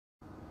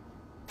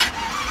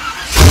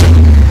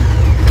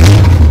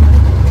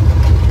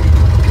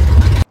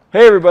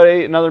Hey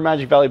everybody, another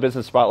Magic Valley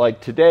Business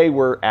Spotlight. Today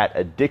we're at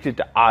Addicted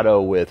to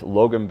Auto with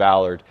Logan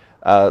Ballard.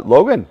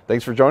 Logan,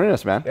 thanks for joining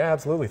us, man. Yeah,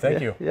 absolutely. Thank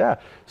you. Yeah.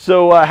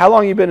 So how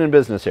long have you been in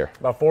business here?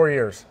 About 4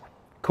 years.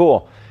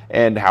 Cool.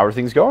 And how are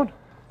things going?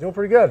 Doing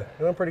pretty good.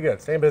 Doing pretty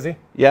good. Staying busy.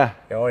 Yeah.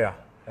 Oh yeah.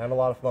 Having a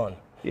lot of fun.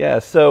 Yeah.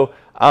 So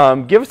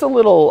give us a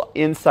little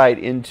insight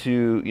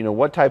into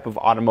what type of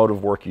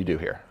automotive work you do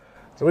here.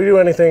 So we do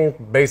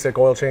anything basic: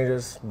 oil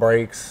changes,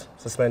 brakes,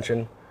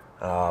 suspension,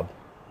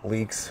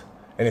 leaks,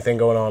 anything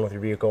going on with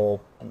your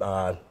vehicle,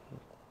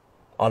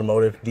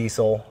 automotive,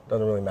 diesel,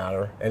 doesn't really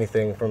matter.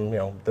 Anything from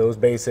those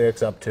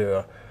basics up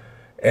to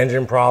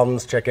engine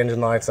problems, check engine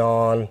lights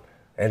on,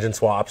 engine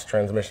swaps,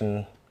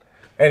 transmission,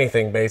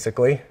 anything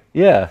basically.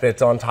 Yeah. If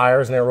it's on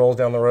tires and it rolls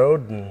down the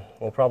road, and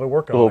we'll probably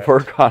work on it. We'll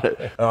work on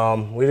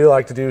it. We do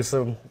like to do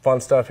some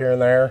fun stuff here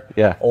and there.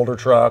 Yeah. Older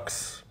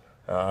trucks,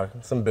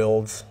 some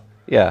builds.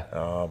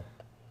 Yeah.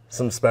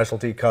 Some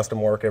specialty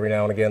custom work every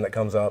now and again that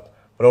comes up.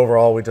 But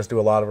overall, we just do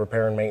a lot of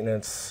repair and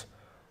maintenance,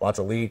 lots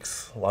of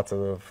leaks, lots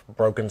of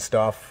broken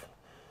stuff.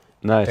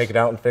 Nice. Take it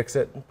out and fix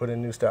it and put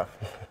in new stuff.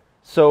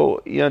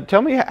 So,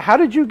 tell me, how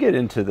did you get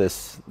into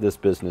this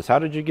business? How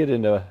did you get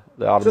into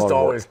the automotive Just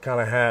always work? kind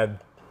of had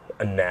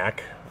a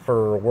knack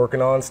for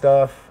working on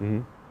stuff.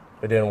 Mm-hmm.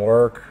 If it didn't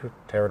work,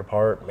 tear it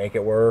apart, make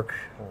it work,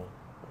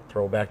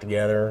 throw it back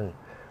together. And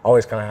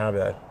always kind of have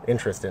an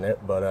interest in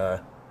it,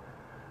 but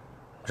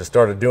just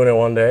started doing it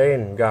one day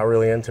and got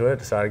really into it.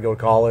 Decided to go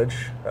to college.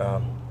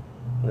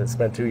 Then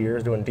spent 2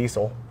 years doing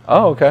diesel.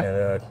 Oh, okay.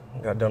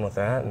 And got done with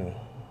that and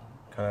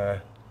kind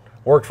of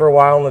worked for a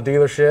while in the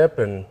dealership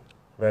and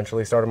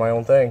eventually started my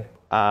own thing.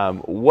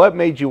 What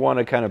made you want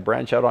to kind of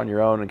branch out on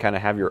your own and kind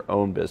of have your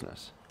own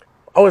business?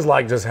 I always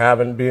like just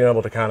being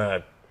able to kind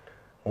of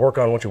work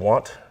on what you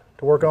want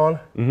to work on.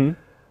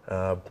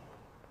 Mm-hmm.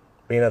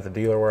 Being at the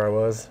dealer where I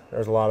was,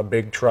 there's a lot of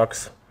big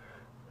trucks,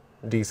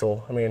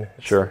 diesel. I mean,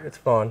 it's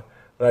fun.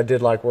 But I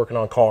did like working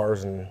on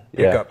cars and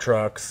pickup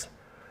trucks,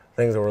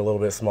 things that were a little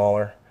bit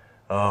smaller.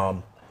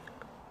 I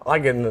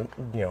like I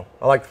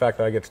like the fact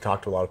that I get to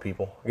talk to a lot of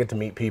people. I get to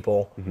meet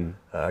people. Mm-hmm.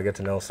 I get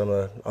to know some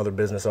of the other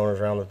business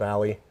owners around the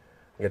valley.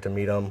 I get to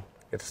meet them.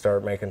 Get to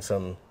start making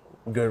some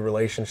good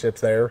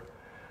relationships there.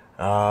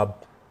 I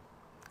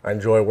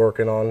enjoy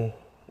working on,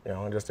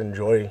 I just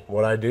enjoy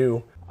what I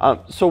do.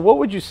 So what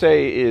would you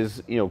say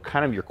is,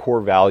 kind of your core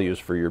values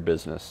for your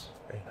business?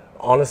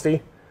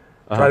 Honesty.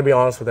 Try to be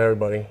honest with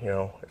everybody.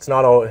 It's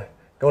not all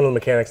going to the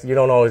mechanics. You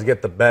don't always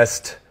get the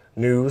best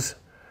news,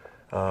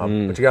 but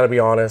you got to be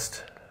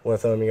honest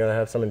with them. You got to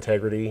have some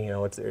integrity.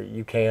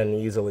 You can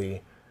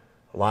easily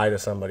lie to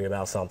somebody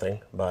about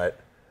something, but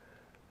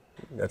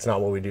that's not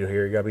what we do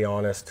here. You got to be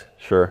honest.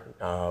 Sure.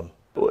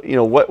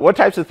 What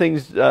types of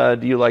things do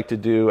you like to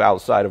do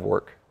outside of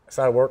work?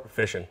 Outside of work,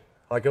 fishing.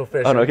 I like go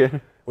fishing. Oh, okay.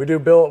 We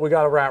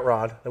got a rat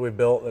rod that we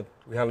built that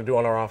we kind of do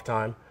on our off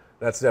time.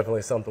 That's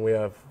definitely something we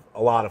have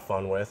a lot of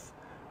fun with.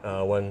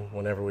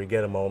 Whenever we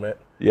get a moment.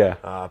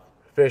 Yeah.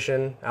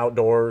 Fishing,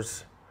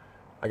 outdoors.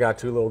 I got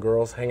 2 little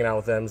girls. Hanging out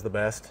with them's the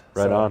best.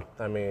 Right on.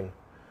 I mean,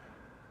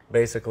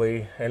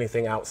 basically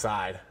anything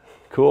outside.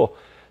 Cool.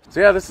 So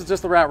yeah, this is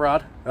just the rat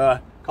rod.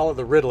 Call it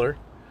the Riddler.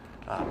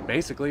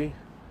 Basically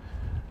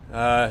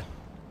a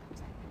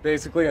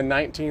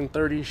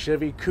 1930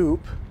 Chevy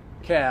Coupe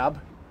cab.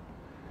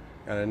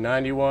 Got a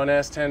 91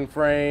 S10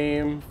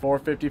 frame,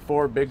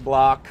 454 big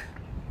block.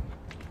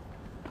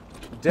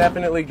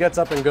 Definitely gets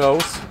up and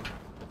goes.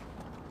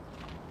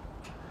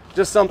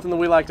 Just something that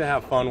we like to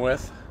have fun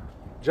with,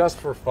 just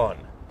for fun.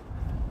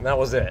 And that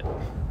was it.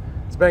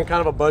 It's been kind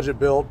of a budget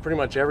build. Pretty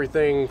much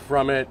everything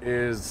from it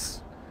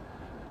is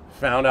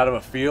found out of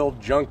a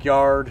field,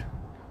 junkyard,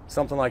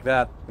 something like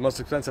that. The most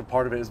expensive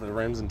part of it is the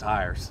rims and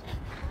tires.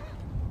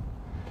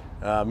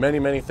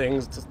 Many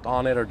things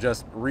on it are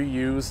just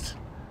reused,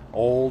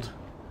 old,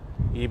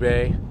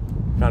 eBay.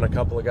 Found a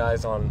couple of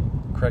guys on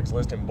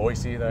Craigslist in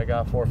Boise that I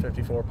got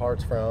 454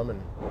 parts from,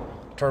 and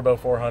turbo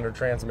 400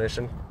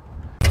 transmission.